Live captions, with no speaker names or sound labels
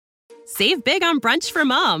Save big on brunch for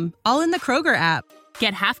mom, all in the Kroger app.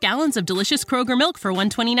 Get half gallons of delicious Kroger milk for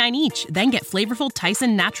 $1.29 each. Then get flavorful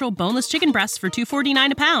Tyson natural boneless chicken breasts for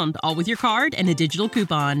 $2.49 a pound, all with your card and a digital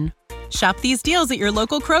coupon. Shop these deals at your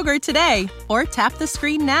local Kroger today, or tap the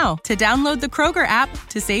screen now to download the Kroger app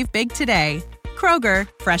to save big today. Kroger,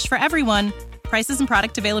 fresh for everyone. Prices and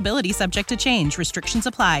product availability subject to change. Restrictions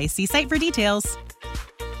apply. See site for details.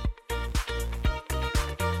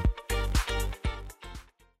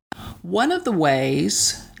 One of the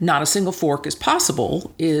ways Not a Single Fork is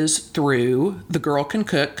possible is through the Girl Can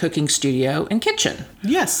Cook cooking studio and kitchen.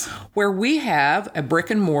 Yes. Where we have a brick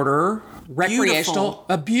and mortar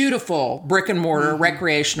beautiful brick and mortar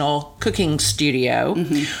recreational cooking studio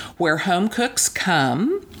where home cooks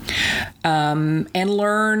come and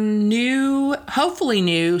learn hopefully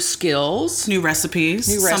new skills. New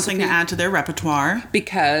recipes. Something to add to their repertoire.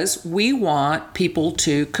 Because we want people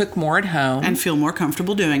to cook more at home. And feel more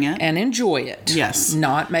comfortable doing it. And enjoy it. Yes.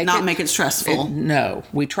 Not make it stressful. No.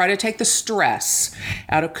 We try to take the stress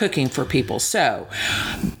out of cooking for people. So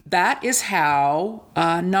that is how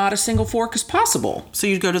Not a Single Fork is possible. So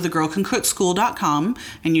you'd go to thegirlcancookschool.com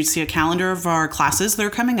and you'd see a calendar of our classes that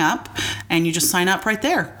are coming up, and you just sign up right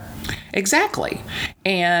there. Exactly.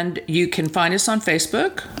 And you can find us on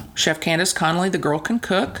Facebook, Chef Candace Connolly, The Girl Can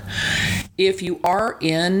Cook. If you are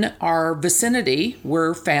in our vicinity,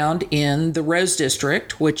 we're found in the Rose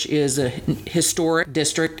District, which is a historic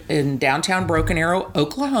district in downtown Broken Arrow,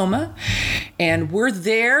 Oklahoma. And we're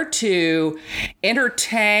there to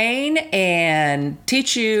entertain and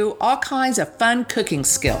teach you all kinds of fun cooking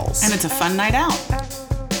skills. And it's a fun night out.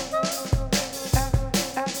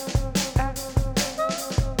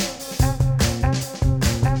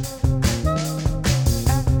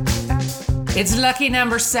 It's lucky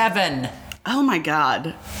number 7. Oh my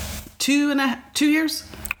God. 2 years?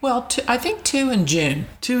 Well, I think 2 in June.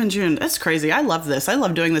 2 in June. That's crazy. I love this. I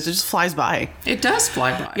love doing this. It just flies by. It does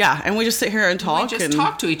fly by. Yeah, and we just sit here and talk. We just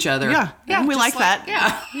talk to each other. Yeah, and we like that.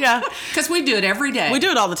 Yeah. Yeah. Because we do it every day. We do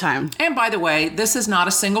it all the time. And by the way, this is Not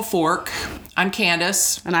a Single Fork. I'm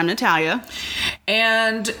Candace. And I'm Natalia.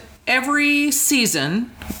 And every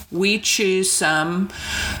season, we choose sometimes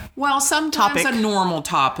a normal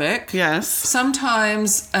topic. Yes.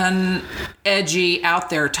 Sometimes an edgy, out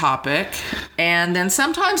there topic. And then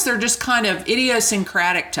sometimes they're just kind of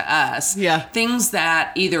idiosyncratic to us. Yeah. Things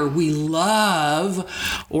that either we love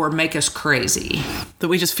or make us crazy. That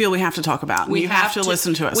we just feel we have to talk about. You have to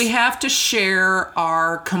listen to us. We have to share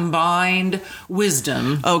our combined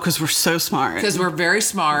wisdom. Oh, because we're so smart. Because we're very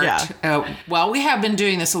smart. Yeah. Well, we have been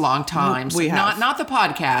doing this a long time. We have. Not the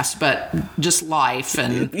podcast, but just life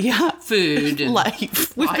and food. And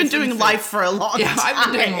life. We've been doing life for a long time. Yeah,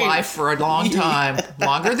 I've been doing life for a long time.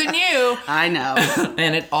 Longer than you. I know.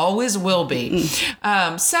 And it always will be.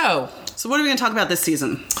 So what are we going to talk about this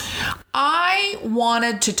season? I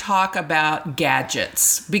wanted to talk about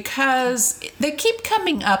gadgets because they keep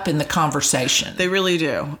coming up in the conversation. They really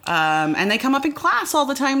do. And they come up in class all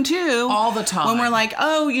the time, too. All the time. When we're like,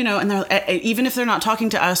 and they're, even if they're not talking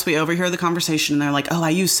to us, we overhear the conversation and they're like, I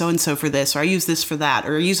use so-and-so for this, or I use this for that,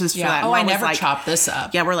 or I use this for that. And I never chop this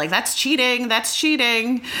up. Yeah, we're like, that's cheating.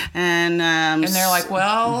 And they're like,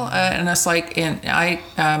 well, and it's like,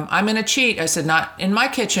 I'm going to cheat. I said, not in my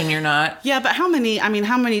kitchen, you're not. Yeah, but how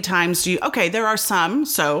many times do you... Okay, there are some,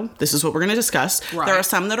 so this is what we're going to discuss. Right. There are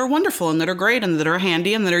some that are wonderful and that are great and that are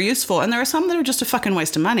handy and that are useful, and there are some that are just a fucking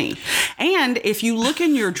waste of money. And if you look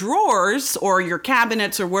in your drawers or your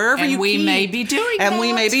cabinets or wherever we may be doing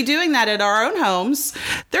that at our own homes,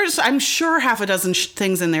 there's, I'm sure, half a dozen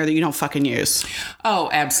things in there that you don't fucking use. Oh,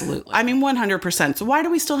 absolutely. I mean, 100%. So why do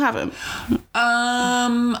we still have them?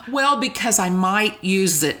 Well, because I might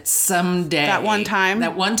use it someday. That one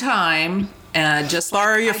time. Just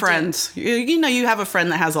borrow your friends. You have a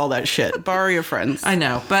friend that has all that shit. Borrow your friends. I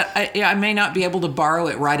know, but I may not be able to borrow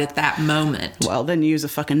it right at that moment. Well, then use a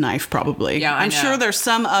fucking knife, probably. Yeah, I'm sure there's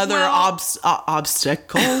some other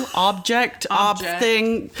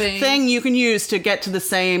thing you can use to get to the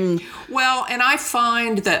same. Well, and I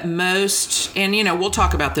find that most, and we'll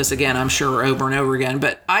talk about this again, I'm sure, over and over again,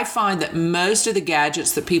 but I find that most of the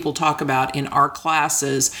gadgets that people talk about in our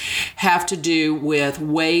classes have to do with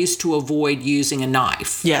ways to avoid using a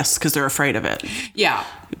knife. Yes, because they're afraid of it. Yeah.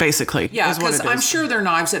 Basically. Yeah, because I'm sure their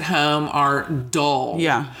knives at home are dull.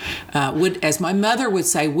 Yeah. As my mother would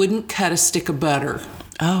say, wouldn't cut a stick of butter.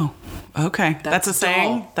 Oh. Okay. That's a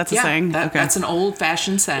saying? That's a saying? Okay. That's an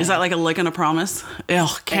old-fashioned saying. Is that like a lick and a promise?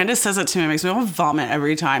 Ugh, Candace says it to me. It makes me want to vomit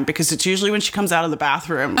every time because it's usually when she comes out of the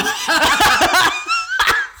bathroom.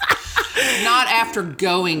 Not after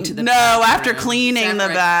going to the No, bathroom. after cleaning the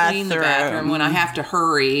Clean the bathroom when I have to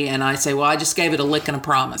hurry and I say, well, I just gave it a lick and a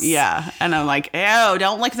promise. Yeah. And I'm like, ew,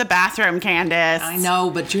 don't lick the bathroom, Candace. I know,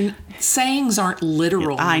 but sayings aren't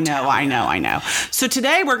literal. I know. So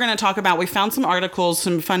today we're going to talk about, we found some articles,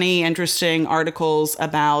 some funny, interesting articles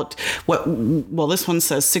about this one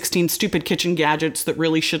says 16 stupid kitchen gadgets that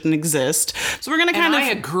really shouldn't exist. So we're going to kind of... I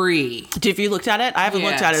agree. Have you looked at it? I haven't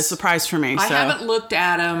looked at it. It's a surprise for me. I haven't looked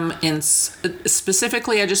at them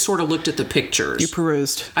specifically. I just sort of looked at the pictures. You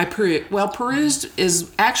perused.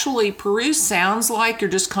 Peruse sounds like you're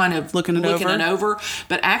just kind of looking it over,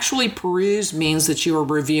 but actually peruse means that you are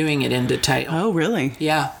reviewing it in detail. Oh, really?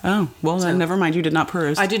 Yeah. Oh, well, then never mind. You did not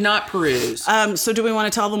peruse. I did not peruse. So do we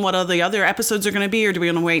want to tell them what the other episodes are going to be, or do we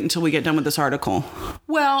want to wait until we get done with this article?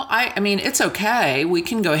 Well, I mean, it's okay. We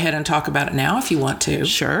can go ahead and talk about it now if you want to.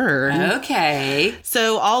 Sure. Okay.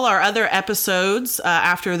 So all our other episodes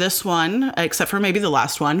after this one, except for maybe the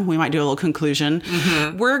last one, we might do a little conclusion.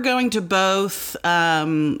 We're going to both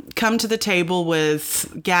come to the table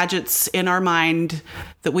with gadgets in our mind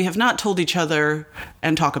that we have not told each other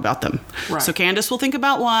and talk about them. Right. So Candace will think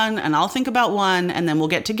about one and I'll think about one, and then we'll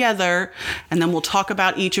get together and then we'll talk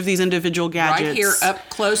about each of these individual gadgets. Right here, up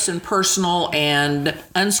close and personal and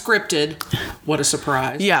unscripted. What a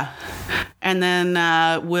surprise. Yeah. And then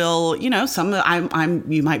we'll, we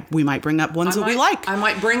might bring up ones that we like. I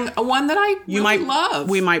might bring one that I love.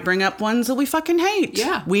 We might bring up ones that we fucking hate.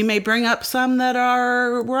 Yeah. We may bring up some that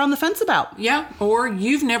we're on the fence about. Yeah. Or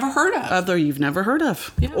you've never heard of. Other you've never heard of.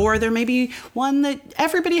 Yeah. Or there may be one that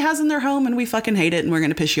everybody has in their home and we fucking hate it and we're going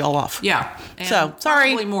to piss you all off. Yeah. And so, sorry.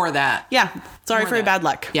 Probably more of that. Yeah. Sorry for your bad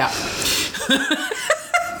luck. Yeah.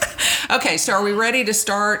 Okay, so are we ready to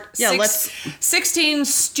start? Yeah, 16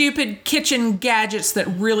 stupid kitchen gadgets that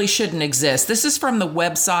really shouldn't exist. This is from the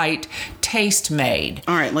website Tastemade.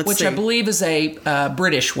 All right, let's see. Which I believe is a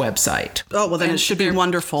British website. Oh, well, then it should be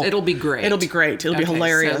wonderful. It'll be great. It'll be be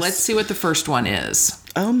hilarious. So let's see what the first one is.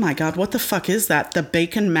 Oh my God, what the fuck is that? The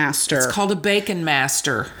Bacon Master. It's called a Bacon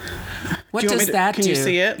Master. What does that do? Can you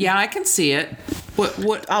see it? Yeah, I can see it.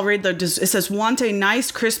 What? I'll read it says, want a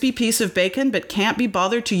nice crispy piece of bacon but can't be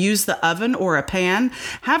bothered to use the oven or a pan?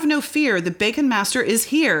 Have no fear, the Bacon Master is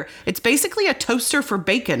here. It's basically a toaster for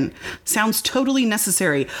bacon. Sounds totally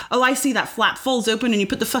necessary. Oh, I see, that flap folds open and you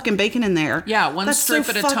put the fucking bacon in there. Yeah, one strip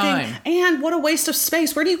at a time. And what a waste of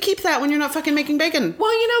space. Where do you keep that when you're not fucking making bacon?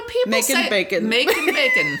 Well, people say... Making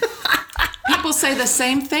bacon. People say the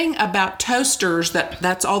same thing about toasters,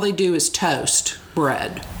 that's all they do is toast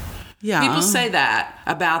bread. Yeah. People say that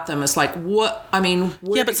about them. It's like, what? I mean...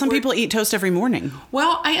 but some people eat toast every morning.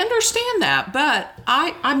 Well, I understand that, but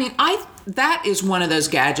that is one of those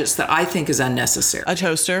gadgets that I think is unnecessary. A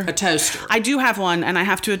toaster? A toaster. I do have one, and I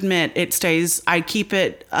have to admit, I keep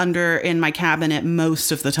it in my cabinet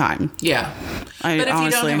most of the time. Yeah. But if you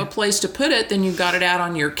don't have a place to put it, then you've got it out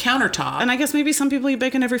on your countertop. And I guess maybe some people eat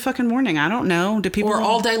bacon every fucking morning. I don't know. Do people... Or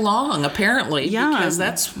all day long, apparently. Yeah. Because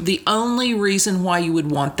that's the only reason why you would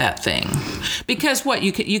want that thing. Because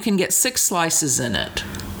you can get 6 slices in it,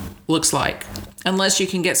 looks like. Unless you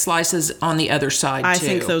can get slices on the other side, too. I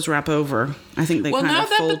think those wrap over. I think they fold.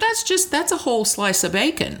 But that's a whole slice of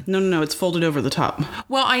bacon. No, it's folded over the top.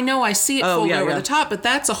 Well, I know I see it folded over the top, but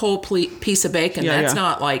that's a whole piece of bacon. That's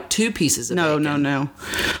not like 2 pieces of bacon. No. All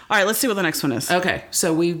right, let's see what the next one is. Okay,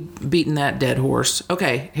 so we've beaten that dead horse.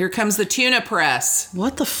 Okay, here comes the tuna press.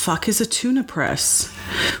 What the fuck is a tuna press?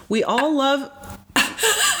 We all love...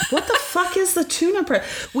 What the fuck is the tuna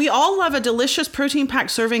press? We all love a delicious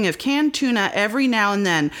protein-packed serving of canned tuna every now and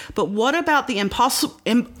then, but what about the impossible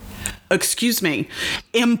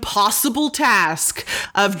task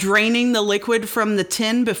of draining the liquid from the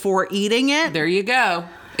tin before eating it? There you go.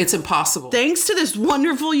 It's impossible. Thanks to this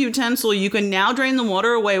wonderful utensil, you can now drain the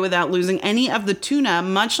water away without losing any of the tuna,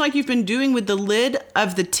 much like you've been doing with the lid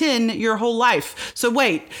of the tin your whole life. So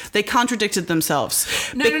wait, they contradicted themselves.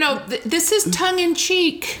 No. This is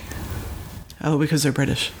tongue-in-cheek. Oh, because they're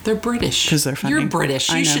British. They're British. Because they're funny. You're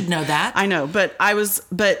British. You should know that. I know, but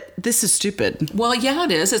this is stupid. Well, yeah,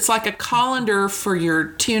 it is. It's like a colander for your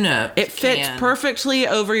tuna It fits perfectly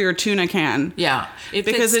over your tuna can. Yeah.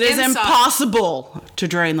 Because it is impossible to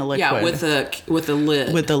drain the liquid. Yeah, with the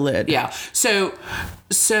lid. With the lid. Yeah. So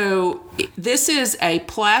this is a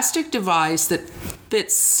plastic device that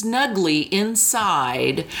fits snugly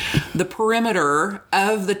inside the perimeter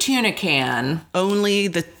of the tuna can. Only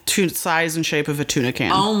the size and shape of a tuna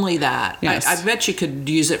can. Only that. Yes. I bet you could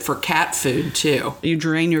use it for cat food too. You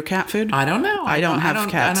drain your cat food? I don't know. I don't have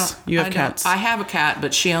cats. You have cats? I have a cat,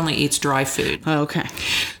 but she only eats dry food. Oh, okay.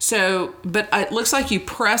 So, but it looks like you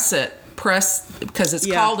press it press, because it's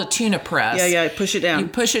Yeah. called a tuna press. Yeah, push it down. You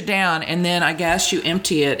push it down, and then I guess you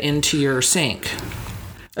empty it into your sink.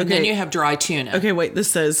 And then you have dry tuna. Okay, wait, this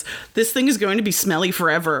says, this thing is going to be smelly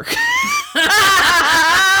forever.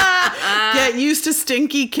 Get used to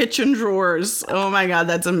stinky kitchen drawers. Oh my God,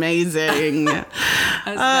 that's amazing. Isn't that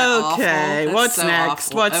awful? That's What's so next?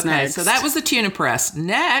 awful. What's Okay, next? so that was the tuna press.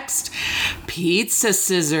 Next, pizza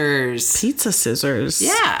scissors. Pizza scissors.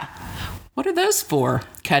 Yeah. What are those for?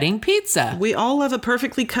 Cutting pizza. We all love a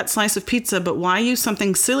perfectly cut slice of pizza, but why use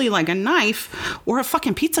something silly like a knife or a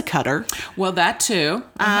fucking pizza cutter? Well, that too.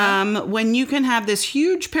 When you can have this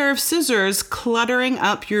huge pair of scissors cluttering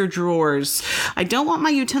up your drawers. I don't want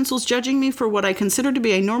my utensils judging me for what I consider to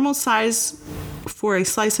be a normal size for a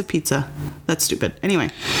slice of pizza. That's stupid. Anyway.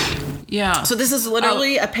 Yeah. So this is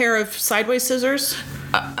literally a pair of sideways scissors?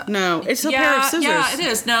 No, it's a pair of scissors. Yeah, it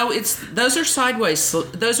is. No, those are sideways.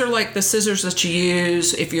 Those are like the scissors that you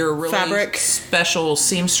use if you're a really Fabric. special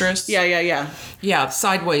seamstress. Yeah. Yeah,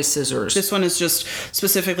 sideways scissors. This one is just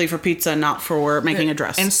specifically for pizza, not for making a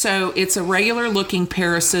dress. And so it's a regular looking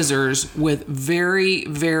pair of scissors with very,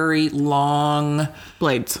 very long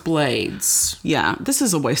blades. Yeah, this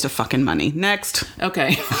is a waste of fucking money. Next.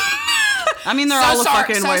 Okay. I mean, they're all a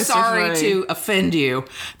fucking so waste of money. sorry to offend you.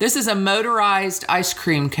 This is a motorized ice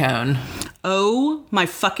cream cone. Oh my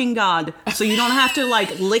fucking God. So you don't have to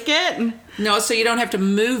like lick it? No, so you don't have to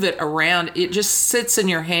move it around. It just sits in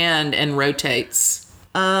your hand and rotates.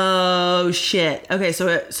 Oh shit. Okay,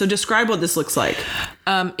 so describe what this looks like.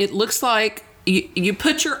 It looks like you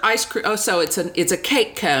put your ice cream. Oh, so it's a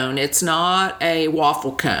cake cone. It's not a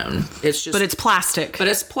waffle cone. It's just. But it's plastic. But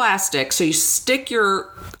it's plastic. So you stick your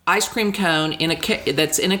ice cream cone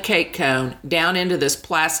that's in a cake cone down into this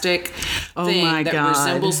plastic thing that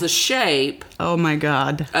resembles the shape. Oh my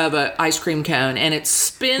God. Of an ice cream cone, and it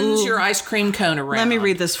spins your ice cream cone around. Let me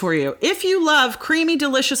read this for you. If you love creamy,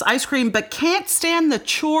 delicious ice cream but can't stand the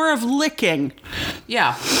chore of licking,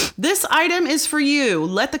 this item is for you.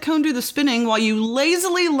 Let the cone do the spinning while you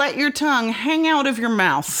lazily let your tongue hang out of your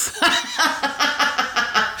mouth.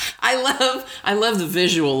 I love the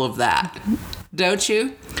visual of that. Don't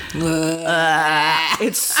you?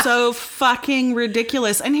 It's so fucking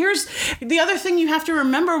ridiculous. And here's the other thing you have to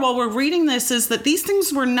remember while we're reading this is that these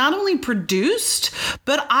things were not only produced,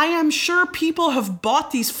 but I am sure people have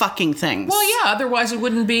bought these fucking things. Well, yeah, otherwise it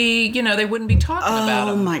wouldn't be, they wouldn't be talking about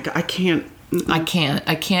them. Oh my God, I can't. I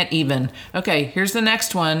can't even. Okay, here's the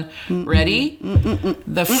next one. Ready?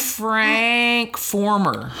 The Frank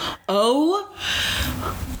Former. Oh.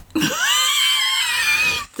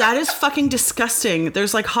 That is fucking disgusting.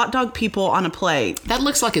 There's like hot dog people on a plate. That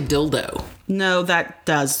looks like a dildo. No, that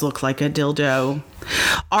does look like a dildo.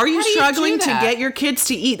 Are you struggling to get your kids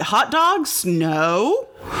to eat hot dogs? No.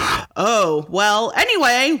 Oh, well,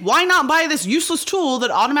 anyway, why not buy this useless tool that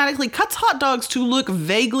automatically cuts hot dogs to look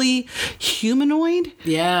vaguely humanoid?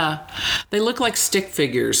 Yeah. They look like stick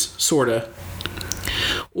figures, sort of.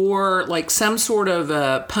 Or like some sort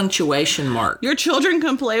of punctuation mark. Your children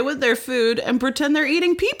can play with their food and pretend they're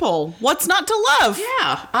eating people. What's not to love?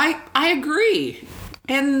 Yeah, I agree.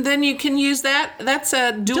 And then you can use that. That's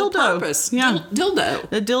a dual purpose. Yeah. Dildo.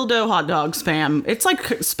 The dildo hot dog spam. It's like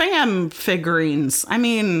spam figurines. I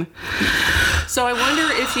mean. So I wonder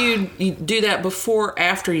if you do that before or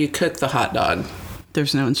after you cook the hot dog.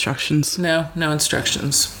 There's no instructions. No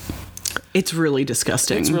instructions. It's really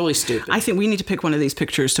disgusting. It's really stupid. I think we need to pick one of these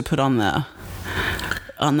pictures to put on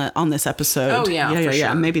this episode. Oh yeah, yeah.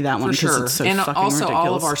 Sure. Maybe that one for sure. It's so And fucking also ridiculous.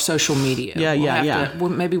 all of our social media. Yeah.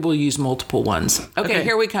 Maybe we'll use multiple ones. Okay,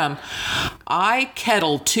 here we come.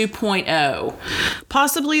 iKettle 2.0.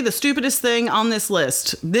 Possibly the stupidest thing on this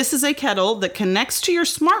list. This is a kettle that connects to your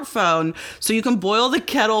smartphone so you can boil the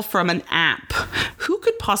kettle from an app. Who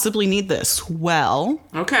could possibly need this? Well,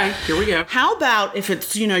 okay, here we go. How about if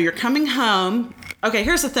it's, you're coming home. Okay,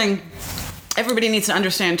 here's the thing. Everybody needs to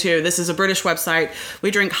understand too. This is a British website.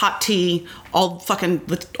 We drink hot tea all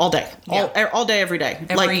day, all day, every day,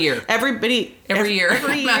 every year. Everybody, every year,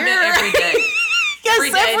 every day. Yes,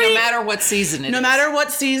 every day, no matter what season it is. No matter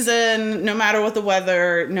what season, no matter what the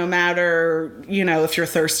weather, no matter, if you're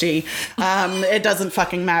thirsty, it doesn't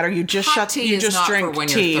fucking matter. You just drink when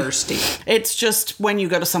tea. You're thirsty. It's just when you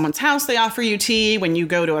go to someone's house, they offer you tea. When you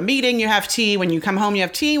go to a meeting, you have tea. When you come home, you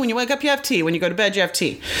have tea. When you wake up, you have tea. When you go to bed, you have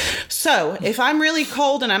tea. So if I'm really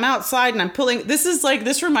cold and I'm outside and I'm pulling,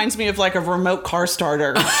 this reminds me of like a remote car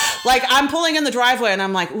starter. Like I'm pulling in the driveway and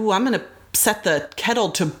I'm like, ooh, I'm going to set the kettle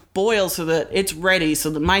to boil so that it's ready, so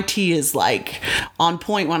that my tea is like on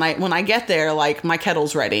point when I get there, like my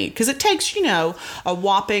kettle's ready, because it takes a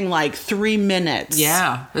whopping like 3 minutes.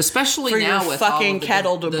 Yeah, especially for now your with fucking all of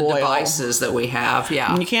kettle to the boil. devices that we have.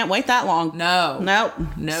 Yeah, And you can't wait that long. No.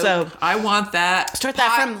 So I want that. Start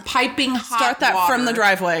that from piping hot. Start that water from the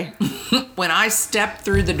driveway. when I step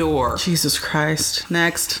through the door. Jesus Christ.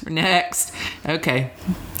 Next. Okay.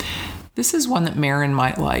 This is one that Marin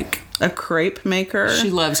might like. A crepe maker. She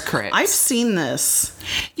loves crepes. I've seen this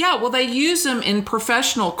Yeah, well, they use them in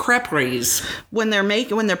professional creperies. when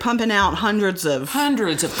they're pumping out hundreds of.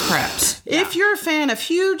 Crepes. If you're a fan of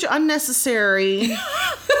huge unnecessary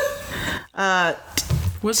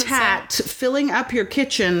What's it tat filling up your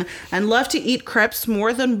kitchen and love to eat crepes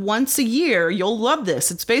more than once a year, you'll love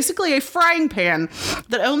this. It's basically a frying pan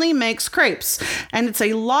that only makes crepes, and it's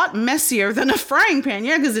a lot messier than a frying pan.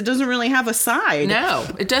 Yeah, because it doesn't really have a side. No,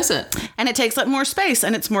 it doesn't. And it takes up more space,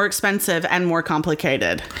 and it's more expensive and more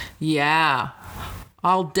complicated. Yeah.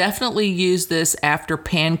 I'll definitely use this after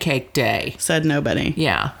Pancake Day. Said nobody.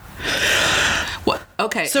 Yeah. What?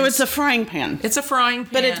 Okay. So it's a frying pan. It's a frying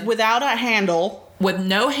pan. But it's without a handle. With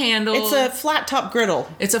no handle. It's a flat top griddle.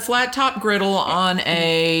 It's a flat top griddle on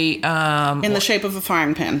a in the shape of a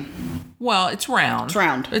frying pan. Well, it's round. It's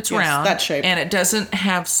round. It's Yes, round. that shape. And it doesn't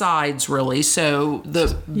have sides really, so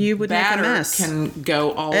the You would make a batter mess. can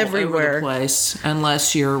go all Everywhere. over the place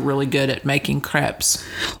unless you're really good at making crepes.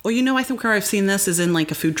 Well, I think where I've seen this is in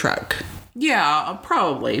like a food truck. Yeah,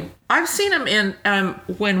 probably. I've seen them in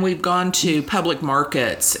when we've gone to public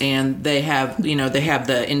markets, and they have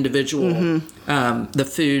the individual the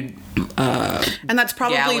food. And that's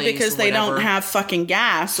probably galleys because or they whatever. don't have fucking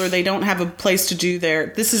gas, or they don't have a place to do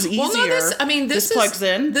this is easier. Well, no, this plugs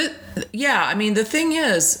in. The thing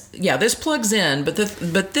is, this plugs in, but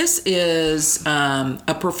this is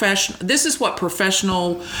a professional. This is what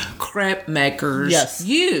professional crepe makers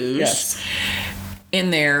use. Yes. In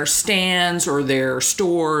their stands or their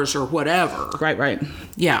stores or whatever. Right.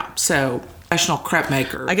 Yeah, so professional crepe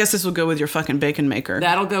maker. I guess this will go with your fucking bacon maker.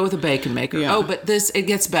 That'll go with a bacon maker. Yeah. Oh, but it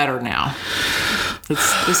gets better now.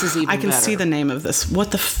 This is even better. I can see the name of this.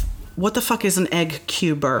 What the fuck is an egg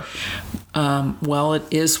cuber? Well, it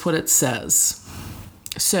is what it says.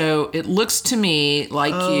 So it looks to me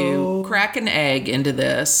like you crack an egg into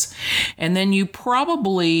this, and then you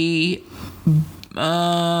probably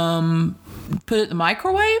put it in the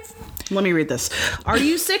microwave? Let me read this. Are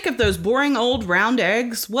you sick of those boring old round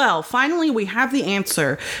eggs? Well, finally we have the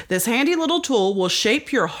answer. This handy little tool will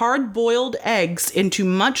shape your hard-boiled eggs into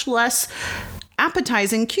much less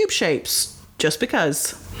appetizing cube shapes. Just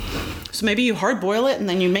because. So maybe you hard-boil it and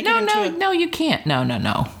then you make it into No, you can't.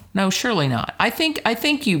 No, surely not. I think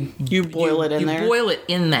you boil it in there? You boil it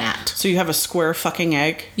in that. So you have a square fucking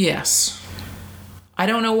egg? Yes. I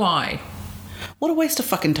don't know why. What a waste of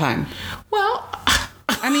fucking time. Well,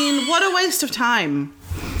 I mean, what a waste of time.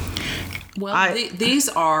 Well, these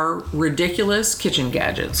are ridiculous kitchen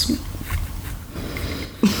gadgets.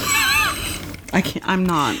 I'm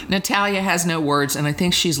not. Natalia has no words, and I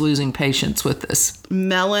think she's losing patience with this.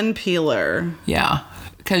 Melon peeler. Yeah,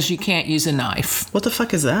 because you can't use a knife. What the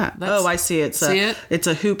fuck is that? I see it. It's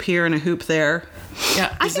a hoop here and a hoop there.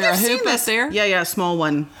 Yeah, I is think there I've a seen hoop this. up there? Yeah, a small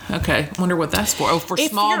one. Okay, wonder what that's for. Oh, for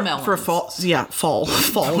small melons. For fall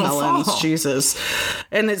melons. Fall. Jesus.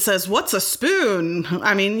 And it says, what's a spoon?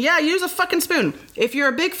 I mean, yeah, use a fucking spoon. If you're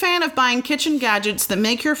a big fan of buying kitchen gadgets that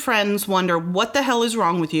make your friends wonder what the hell is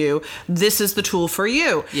wrong with you, this is the tool for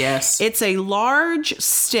you. Yes. It's a large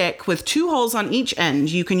stick with 2 holes on each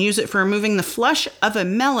end. You can use it for removing the flesh of a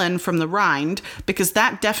melon from the rind, because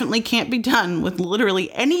that definitely can't be done with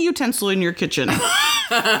literally any utensil in your kitchen.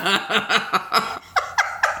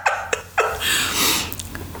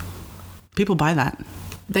 People buy that.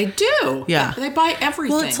 They do. Yeah. They buy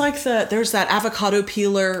everything. Well, it's like there's that avocado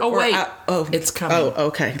peeler. Oh, wait. It's coming. Oh,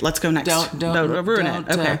 okay. Let's go next. Don't ruin it.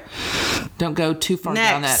 Okay. Don't go too far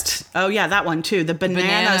down that. Next. Oh, yeah, that one too. The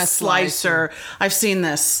banana slicer. I've seen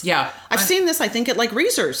this. Yeah. I've seen this, I think, at like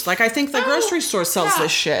Reese's. Like, I think the grocery store sells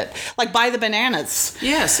this shit. Like, buy the bananas.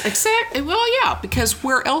 Yes, exactly. Well, yeah, because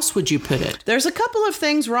where else would you put it? There's a couple of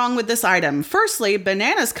things wrong with this item. Firstly,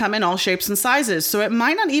 bananas come in all shapes and sizes, so it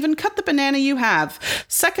might not even cut the banana you have.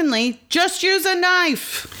 Secondly, just use a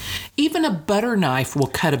knife. Even a butter knife will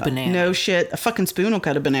cut a banana. No shit. A fucking spoon will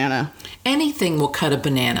cut a banana. Anything will cut a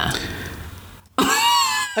banana.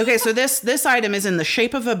 Okay, so this item is in the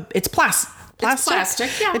shape of it's plastic. plastic. It's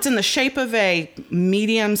plastic, yeah. It's in the shape of a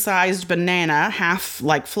medium-sized banana, half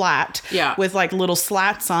like flat, Yeah. with like little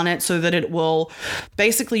slats on it so that it will,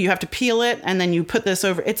 basically you have to peel it and then you put this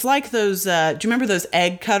over. It's like those, do you remember those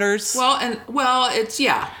egg cutters? It's,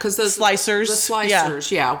 because those Slicers. the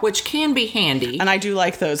slicers, yeah, which can be handy. And I do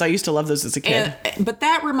like those. I used to love those as a kid. But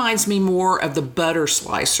that reminds me more of the butter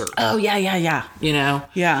slicer. Oh, yeah.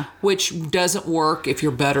 Yeah. Which doesn't work if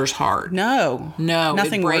your butter's hard. No,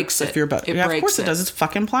 nothing it breaks works if you're butter. It Yeah, of breaks course it does. It's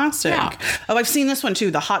fucking plastic. Yeah. Oh, I've seen this one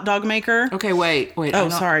too. The hot dog maker. Okay, wait. Oh,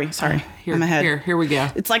 sorry. Here, I'm ahead. Here we go.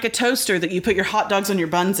 It's like a toaster that you put your hot dogs on your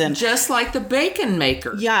buns in. Just like the bacon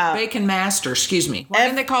maker. Yeah. Bacon master, excuse me. Why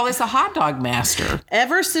didn't they call this a hot dog master?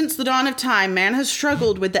 Ever since the dawn of time, man has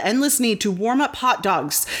struggled with the endless need to warm up hot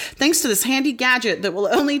dogs. Thanks to this handy gadget that will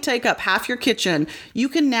only take up half your kitchen, you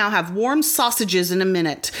can now have warm sausages in a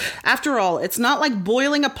minute. After all, it's not like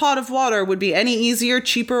boiling a pot of water would be any easier,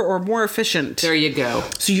 cheaper, or more efficient. There you go.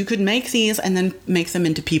 So you could make these and then make them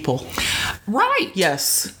into people. Right.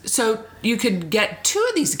 Yes. So you could get 2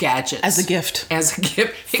 of these gadgets. As a gift.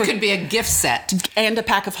 It could be a gift set. And a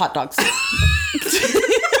pack of hot dogs.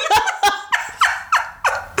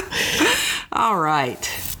 All right.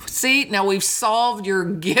 See, now we've solved your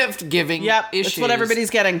gift giving issues. That's what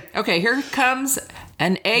everybody's getting. Okay, here comes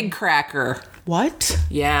an egg cracker. What?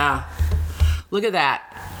 Yeah. Look at that.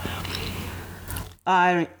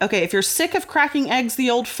 Okay, if you're sick of cracking eggs the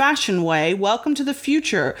old-fashioned way, welcome to the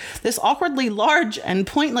future. This awkwardly large and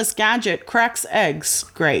pointless gadget cracks eggs.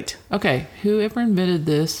 Great. Okay, whoever invented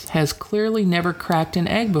this has clearly never cracked an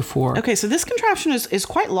egg before. Okay, so this contraption is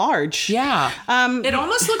quite large. Yeah. It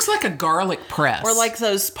almost looks like a garlic press. Or like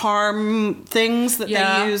those parm things that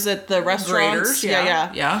they use at the restaurants.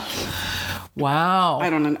 Graters. Yeah. Wow. I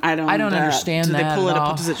don't understand Do that they pull it at up?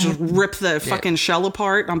 all. Does it just rip the fucking shell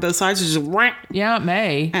apart on both sides? It's just Yeah, it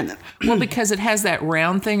may. And well, because it has that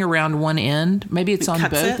round thing around one end. Maybe it's on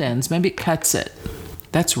both ends. Maybe it cuts it.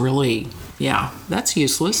 That's really, that's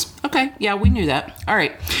useless. Okay, yeah, we knew that. All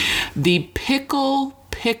right. The pickle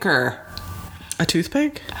picker. a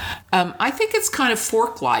toothpick? I think it's kind of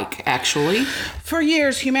fork-like, actually. For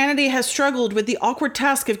years, humanity has struggled with the awkward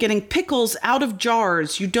task of getting pickles out of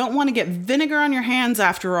jars. You don't want to get vinegar on your hands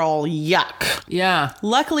after all. Yuck. Yeah.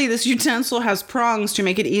 Luckily, this utensil has prongs to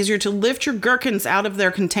make it easier to lift your gherkins out of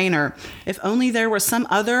their container. If only there was some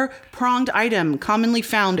other pronged item commonly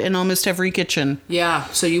found in almost every kitchen. Yeah,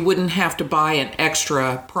 so you wouldn't have to buy an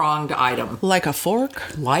extra pronged item. Like a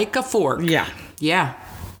fork? Like a fork. Yeah. Yeah.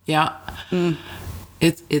 Yeah.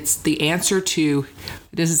 It's the answer to,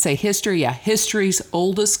 does it say history? Yeah, history's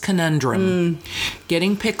oldest conundrum.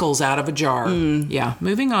 Getting pickles out of a jar. Yeah,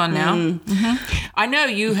 moving on now. Mm-hmm. I know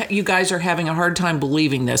you guys are having a hard time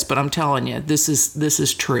believing this, but I'm telling you, this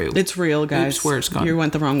is true. It's real, guys. Oops, where it's gone. You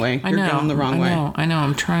went the wrong way. You're going the wrong way. I know.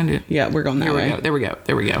 I'm trying to. Yeah, we're going that way. There we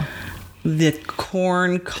go. The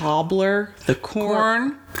corn cobbler. The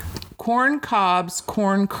corn cobs,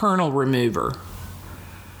 corn kernel remover.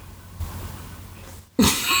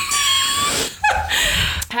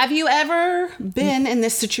 Have you ever been in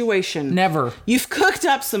this situation? Never. You've cooked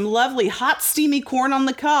up some lovely hot steamy corn on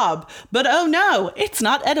the cob, but oh no, it's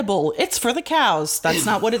not edible. It's for the cows. That's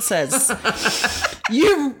not what it says.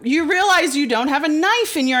 You realize you don't have a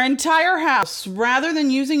knife in your entire house. Rather than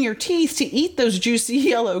using your teeth to eat those juicy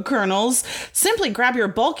yellow kernels, simply grab your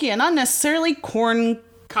bulky and unnecessarily corn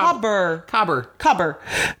cobber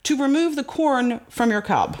to remove the corn from your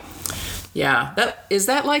cob. Yeah, is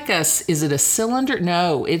it a cylinder?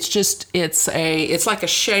 No, it's like a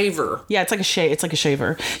shaver. Yeah, it's like a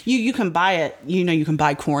shaver. You can buy it. You can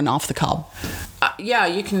buy corn off the cob. Yeah,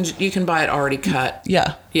 you can buy it already cut.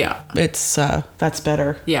 Yeah. Yeah. It's that's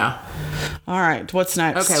better. Yeah. All right, what's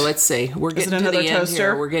next? Okay, let's see. We're getting to the end toaster?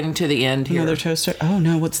 here. We're getting to the end here. Another toaster. Oh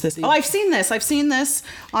no, what's this? Oh, I've seen this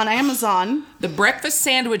on Amazon. The breakfast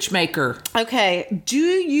sandwich maker. Okay, do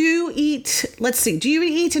you eat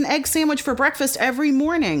an egg sandwich for breakfast every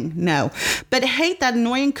morning? No, but hate that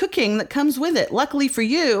annoying cooking that comes with it. Luckily for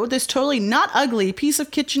you, this totally not ugly piece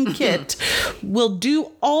of kitchen kit will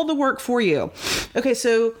do all the work for you. Okay,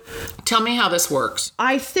 so tell me how this works.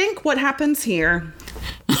 I think what happens here,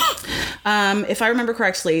 if I remember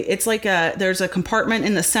correctly, it's like there's a compartment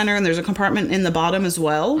in the center and there's a compartment in the bottom as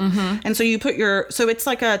well. Mm-hmm. And so you put so it's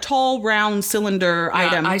like a tall round cylinder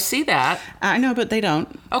item. I see that. I know, but they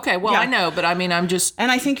don't. Okay, well, yeah. I know, but I mean, I'm just...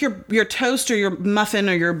 And I think your toast or your muffin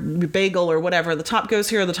or your bagel or whatever, the top goes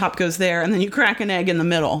here, the top goes there, and then you crack an egg in the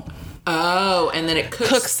middle. Oh, and then it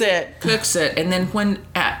cooks it. And then when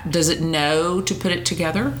does it know to put it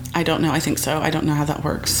together? I don't know. I think so. I don't know how that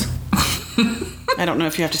works. I don't know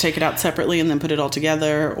if you have to take it out separately and then put it all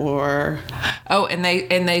together or... Oh, and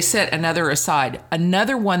they set another aside.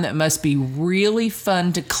 Another one that must be really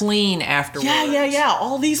fun to clean afterwards. Yeah.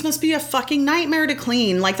 All these must be a fucking nightmare to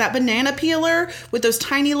clean. Like that banana peeler with those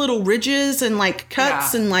tiny little ridges and like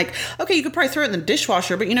cuts and like, okay, you could probably throw it in the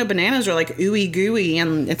dishwasher, but bananas are like ooey gooey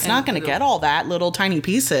and it's not going to get all that little tiny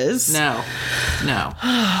pieces. No.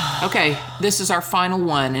 Okay, this is our final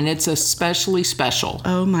one and it's especially special.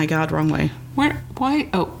 Oh my God, wrong way. Where? Why?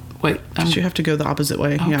 Oh, wait. You have to go the opposite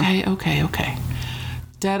way. Okay.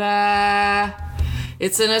 Ta-da!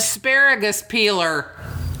 It's an asparagus peeler.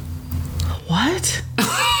 What?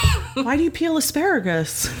 Why do you peel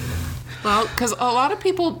asparagus? Well, because a lot of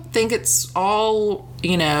people think it's all,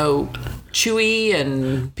 chewy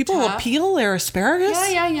and people tough. will peel their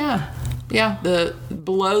asparagus? Yeah,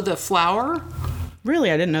 below the flour.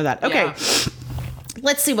 Really? I didn't know that. Okay. Yeah.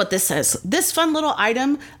 Let's see what this says. This fun little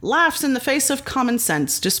item laughs in the face of common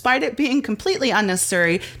sense. Despite it being completely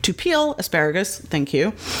unnecessary to peel asparagus, thank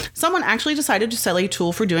you, someone actually decided to sell a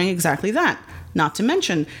tool for doing exactly that. Not to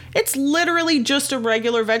mention, it's literally just a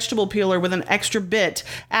regular vegetable peeler with an extra bit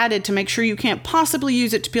added to make sure you can't possibly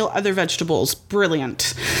use it to peel other vegetables.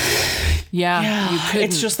 Brilliant. Yeah. You couldn't.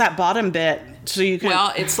 It's just that bottom bit. So you can.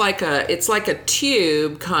 Well, it's like a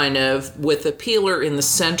tube kind of with a peeler in the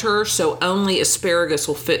center, so only asparagus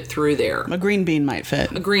will fit through there. A green bean might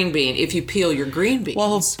fit. A green bean, if you peel your green beans.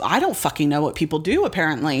 Well, I don't fucking know what people do,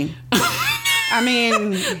 apparently. I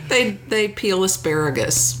mean... They peel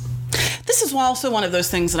asparagus. This is also one of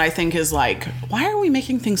those things that I think is like, why are we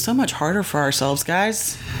making things so much harder for ourselves,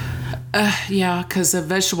 guys? Yeah, because a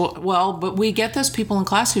vegetable... Well, but we get those people in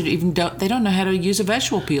class who they don't know how to use a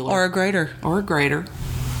vegetable peeler. Or a grater.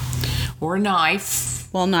 Or a knife.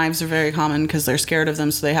 Well, knives are very common because they're scared of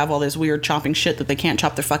them, so they have all this weird chopping shit that they can't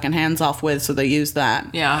chop their fucking hands off with, so they use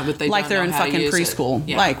that. Yeah, but they like don't they're know in how to fucking use preschool.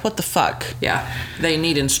 Yeah. Like, what the fuck? Yeah, they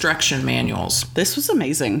need instruction manuals. This was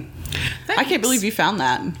amazing. Thanks. I can't believe you found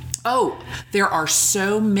that. Oh, there are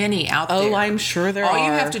so many out there. Oh, I'm sure there are. All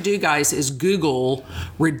you have to do, guys, is Google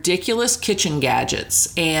ridiculous kitchen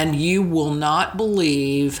gadgets, and you will not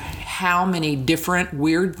believe how many different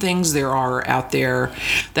weird things there are out there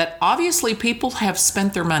that obviously people have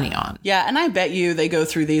spent their money on. Yeah, and I bet you they go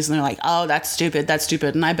through these and they're like, oh, that's stupid.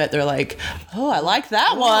 And I bet they're like, oh, I like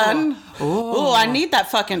that one. Oh, I need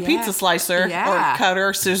that fucking pizza slicer or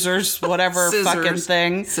cutter, scissors, whatever fucking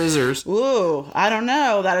thing. Scissors. Ooh, I don't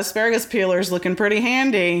know. That asparagus peeler's looking pretty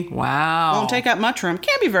handy. Wow. Won't take up much room.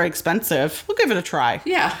 Can't be very expensive. We'll give it a try.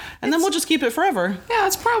 Yeah. And then we'll just keep it forever. Yeah,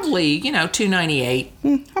 it's probably,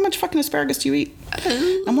 $2.98. How much fucking asparagus do you eat?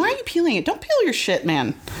 And why are you peeling it? Don't peel your shit,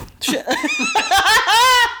 man. Shit.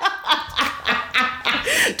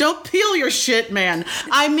 Don't peel your shit, man.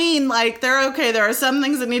 I mean, like, they're okay. There are some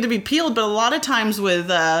things that need to be peeled, but a lot of times with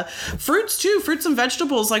fruits, too, fruits and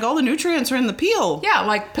vegetables, like, all the nutrients are in the peel. Yeah,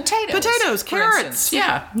 like potatoes, carrots.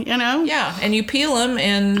 Yeah. Yeah, and you peel them,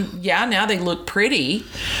 and, now they look pretty,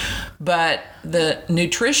 but the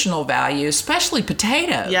nutritional value, especially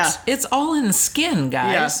potatoes, it's all in the skin,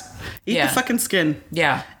 guys. Yeah. Eat the fucking skin.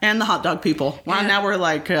 Yeah. And the hot dog people. Well, now we're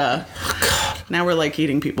like,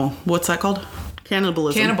 eating people. What's that called?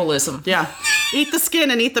 Cannibalism. Yeah. Eat the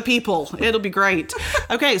skin and eat the people. It'll be great.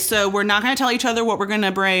 Okay, so we're not going to tell each other what we're going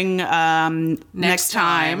to bring next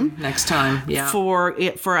time. Next time, yeah.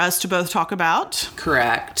 For us to both talk about.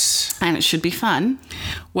 Correct. And it should be fun.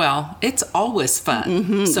 Well, it's always fun.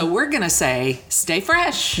 Mm-hmm. So we're going to say, stay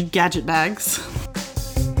fresh. Gadget bags.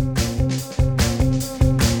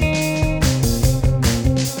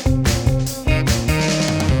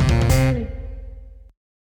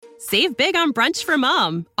 Save big on brunch for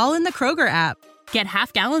mom, all in the Kroger app. Get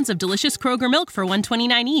half gallons of delicious Kroger milk for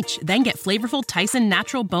 $1.29 each. Then get flavorful Tyson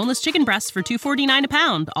natural boneless chicken breasts for $2.49 a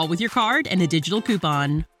pound, all with your card and a digital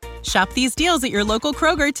coupon. Shop these deals at your local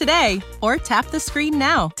Kroger today, or tap the screen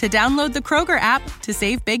now to download the Kroger app to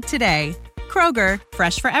save big today. Kroger,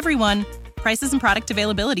 fresh for everyone. Prices and product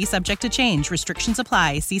availability subject to change. Restrictions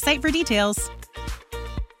apply. See site for details.